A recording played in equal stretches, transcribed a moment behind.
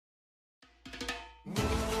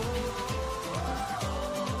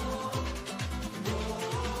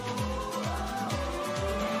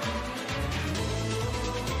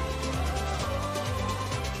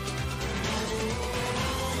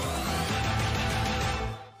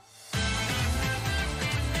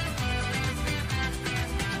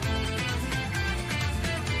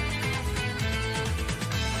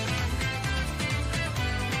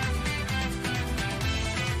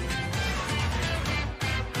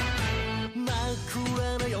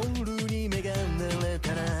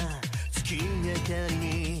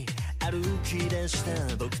し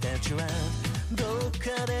た僕たちはどっ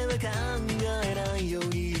かでは考えないよう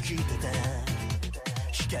に生きて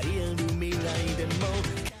た光ある未来でも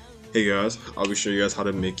Hey guys, I'll be showing you guys how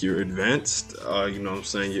to make your advanced,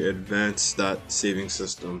 your advanced stat saving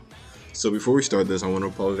system. So before we start this, I want to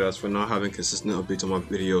apologize for not having consistent updates on my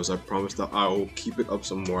videos. I promise that I will keep it up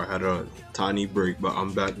some more. I had a tiny break, but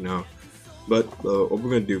I'm back now. But what we're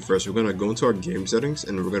going to do first, we're going to go into our game settings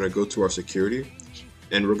and we're going to go to our security.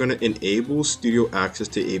 And we're going to enable studio access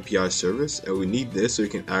to API service. And we need this so we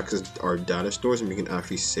can access our data stores and we can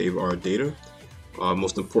actually save our data.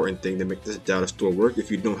 Most important thing to make this data store work,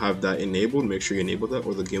 if you don't have that enabled, make sure you enable that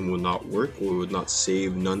or the game will not work or will not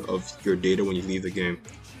save none of your data when you leave the game.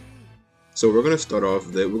 So we're going to start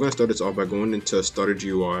this off by going into starter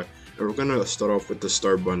GUI and we're going to start off with the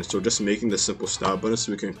start button. So just making the simple start button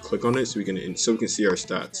so we can click on it so we can see our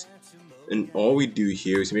stats. And all we do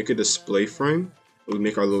here is make a display frame. We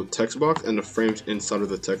make our little text box and the frames inside of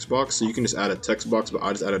the text box. So you can just add a text box, but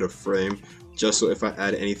I just added a frame just so if I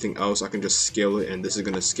add anything else I can just scale it, and this is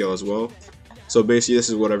going to scale as well. So basically this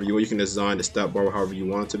is whatever you want. You can design the stat bar however you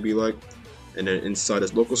want it to be like. And then inside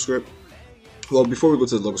this local script, well, before we go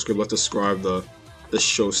to the local script, let's describe the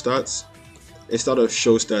show stats. Instead of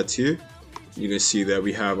show stats here, you can see that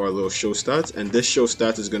we have our little show stats, and this show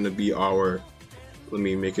stats is going to be our, let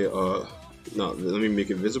me make it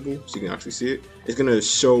visible so you can actually see it. It's going to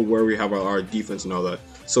show where we have our defense and all that.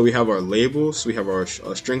 So we have our labels, so we have our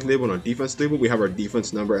strength label and our defense label. We have our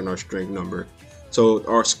defense number and our strength number. So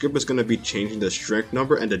our script is going to be changing the strength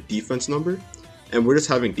number and the defense number. And we're just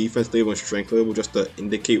having defense label and strength label just to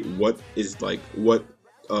indicate what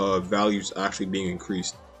values actually being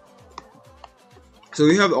increased. So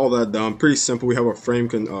we have all that down, pretty simple. We have a frame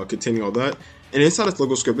containing all that. And inside this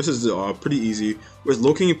local script, this is pretty easy. We're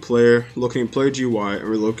locating player GUI, and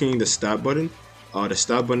we're locating the stat button. The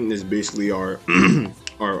stat button is basically our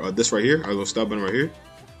this right here, our little stat button right here.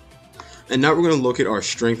 And now we're gonna locate our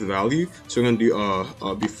strength value. So we're gonna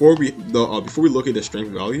do before we locate the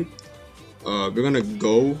strength value, we're gonna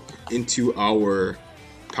go into our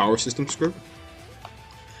power system script.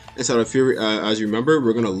 Inside of here, as you remember,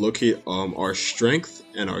 we're gonna locate our strength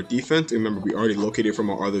and our defense. Remember, we already located from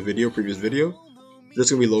our other previous video. Just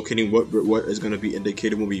gonna be locating what is gonna be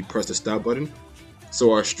indicated when we press the stat button.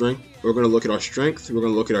 So our strength, we're gonna look at our strength. We're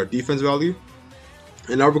gonna look at our defense value,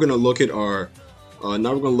 and now we're gonna look at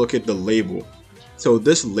the label. So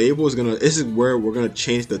this label this is where we're gonna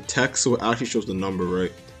change the text so it actually shows the number,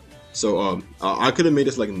 right? So I could have made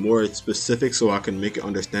this like more specific so I can make it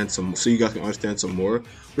understand so you guys can understand some more.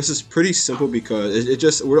 This is pretty simple because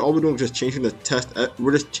all we're doing is just changing the text.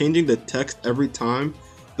 We're just changing the text every time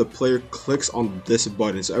the player clicks on this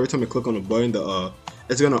button. So every time I click on the button,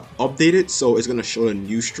 it's gonna update it, so it's gonna show a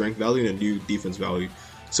new strength value and a new defense value.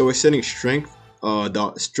 So we're setting strength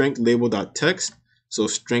label.text. So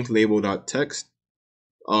strength label.text.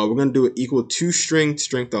 We're gonna do it equal to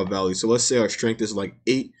strength.value. So let's say our strength is like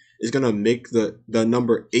 8. It's gonna make the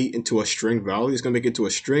number 8 into a string value. It's gonna make it to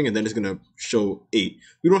a string, and then it's gonna show 8.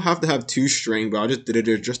 We don't have to have 2 string, but I just did it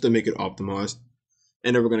there just to make it optimized.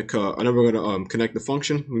 And then we're gonna connect the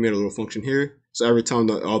function. We made a little function here. So every time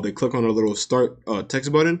they click on a little start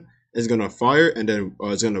text button, it's gonna fire, and then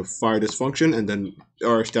it's gonna fire this function, and then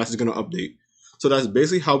our stats is gonna update. So that's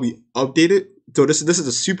basically how we update it. So this is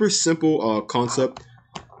a super simple concept.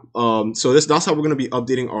 So that's how we're gonna be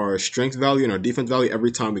updating our strength value and our defense value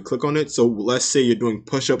every time we click on it. So let's say you're doing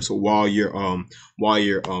push-ups while your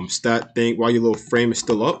little frame is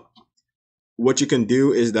still up. What you can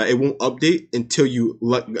do is that it won't update until you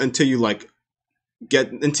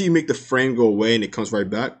make the frame go away and it comes right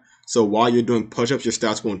back. So while you're doing push-ups, your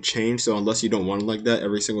stats won't change. So unless you don't want it like that,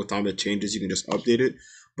 every single time it changes, you can just update it.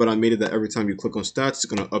 But I made it that every time you click on stats, it's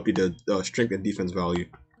gonna update the strength and defense value.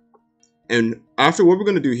 And after, what we're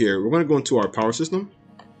gonna do here, we're gonna go into our power system.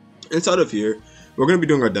 Inside of here, we're gonna be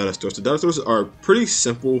doing our data stores. The data stores are pretty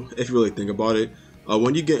simple if you really think about it.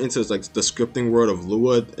 When you get into like the scripting world of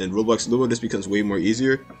Lua and Roblox Lua, this becomes way more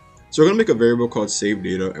easier. So we're gonna make a variable called save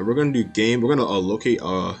data, and we're gonna do game. We're gonna locate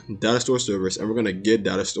data store service, and we're gonna get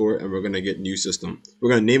data store, and we're gonna get new system. We're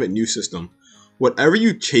gonna name it new system. Whatever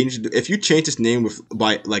you change, if you change this name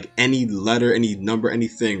by like any letter, any number,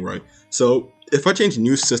 anything, right? So if I change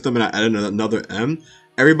new system and I add another M,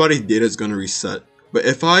 everybody's data is gonna reset. But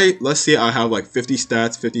if let's say I have like 50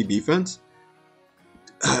 stats, 50 defense.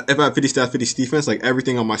 If I have 50 stats, 50 defense, like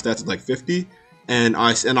everything on my stats is like 50, and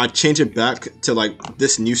I change it back to like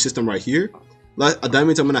this new system right here, that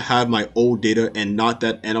means I'm gonna have my old data and not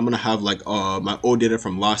that, and I'm gonna have like my old data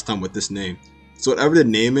from last time with this name. So whatever the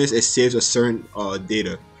name is, it saves a certain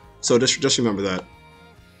data. So just remember that.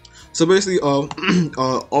 So basically, all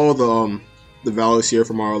the values here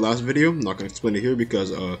from our last video. I'm not gonna explain it here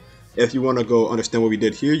because if you want to go understand what we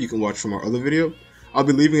did here, you can watch from our other video. I'll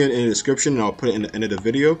be leaving it in the description and I'll put it in the end of the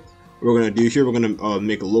video. What we're gonna do here, we're gonna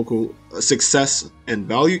make a local success and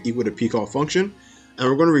value equal to pcall function, and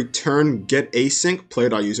we're gonna return get async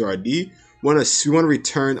player.userid. We want to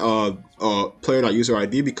return player.user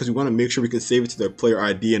ID because we want to make sure we can save it to their player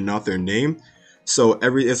ID and not their name. So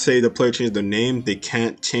let's say the player changes their name, they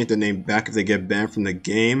can't change their name back if they get banned from the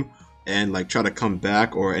game and like try to come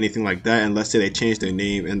back or anything like that. And let's say they change their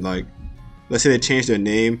name and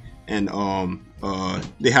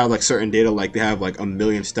they have like certain data, like they have like 1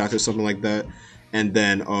 million stats or something like that, and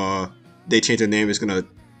then they change their name, it's gonna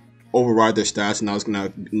override their stats, and now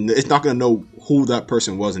it's not gonna know who that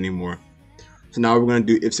person was anymore. So now we're gonna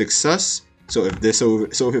do if success. So if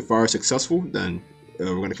if fire is successful, then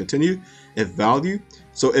we're gonna continue. If value.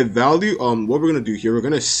 So if value, what we're gonna do here, we're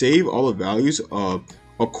gonna save all the values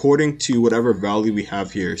according to whatever value we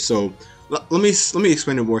have here. So let me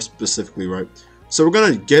explain it more specifically, right? So we're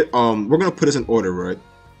gonna put this in order, right?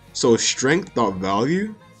 So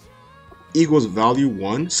strength.value equals value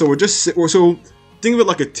 1. So think of it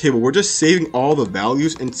like a table. We're just saving all the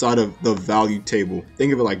values inside of the value table.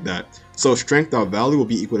 Think of it like that. So strength.value will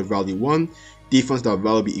be equal to value 1. Defense.value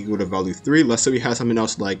will be equal to value 3. Let's say we have something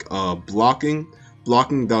else like blocking.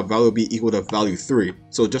 Blocking.value will be equal to value 3.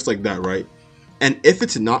 So just like that, right? And if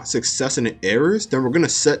it's not success and it errors, then we're gonna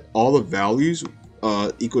set all the values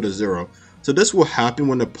equal to 0. So this will happen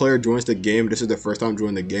when the player joins the game. This is the first time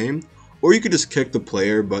joining the game. Or you could just kick the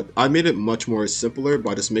player, but I made it much more simpler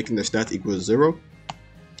by just making the stats equal to 0.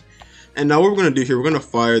 And now what we're gonna do here, we're gonna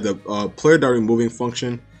fire the player.removing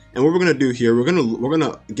function. And what we're gonna do here, we're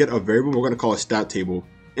gonna get a variable we're gonna call a stat table.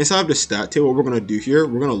 Inside of the stat table, what we're gonna do here,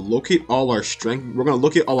 we're gonna locate all our strength. We're gonna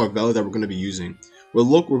locate all our values that we're gonna be using. We're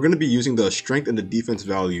gonna be using the strength and the defense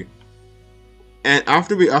value. And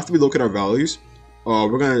after we locate our values,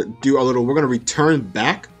 we're gonna return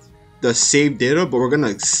back the saved data, but we're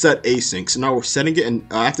gonna set async. So now we're setting it, and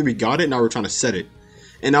after we got it, now we're trying to set it.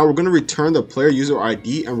 And now we're gonna return the player user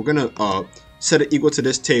ID, and we're gonna set it equal to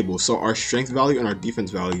this table. So our strength value and our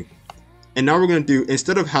defense value. And now we're gonna do,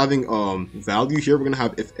 instead of having value here, we're gonna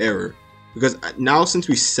have if error, because now since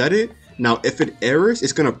we set it, now if it errors,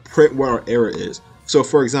 it's gonna print what our error is. So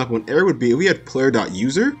for example, an error would be if we had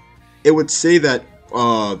player.user, it would say that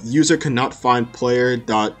user cannot find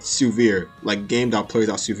player.suvir, like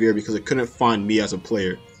game.player.suvir, because it couldn't find me as a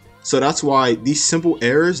player. So that's why these simple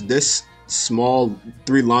errors, this small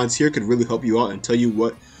 3 lines here, could really help you out and tell you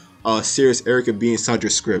what a serious error could be inside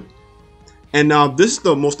your script. And now this is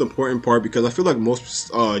the most important part, because I feel like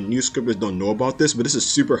most new scripters don't know about this, but this is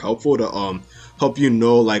super helpful to help you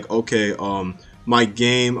know, like, okay, my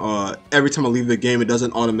game, every time I leave the game, it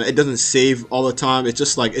doesn't save all the time. It's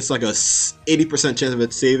just like, it's like a 80% chance of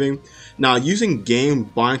it saving. Now using game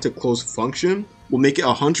bind to close function will make it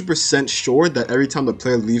 100% sure that every time the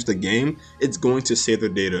player leaves the game, it's going to save the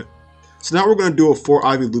data. So now we're going to do a for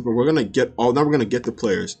ivy loop, and we're going to get the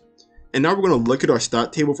players. And now we're going to look at our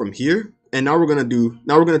stat table from here, and now we're going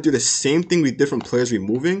to do the same thing we did from players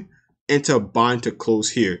removing into bind to close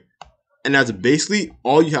here. And that's basically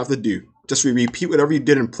all you have to do. Just repeat whatever you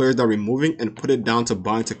did in players.removing and put it down to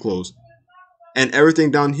bind to close. And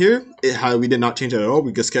everything down here, we did not change it at all.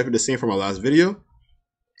 We just kept it the same from our last video.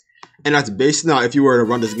 And that's basically, now if you were to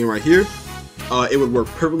run this game right here, it would work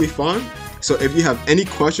perfectly fine. So if you have any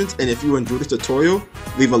questions, and if you enjoyed this tutorial,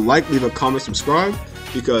 leave a like, leave a comment, subscribe,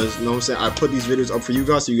 because you know what I'm saying, I put these videos up for you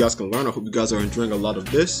guys so you guys can learn. I hope you guys are enjoying a lot of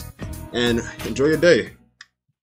this, and enjoy your day.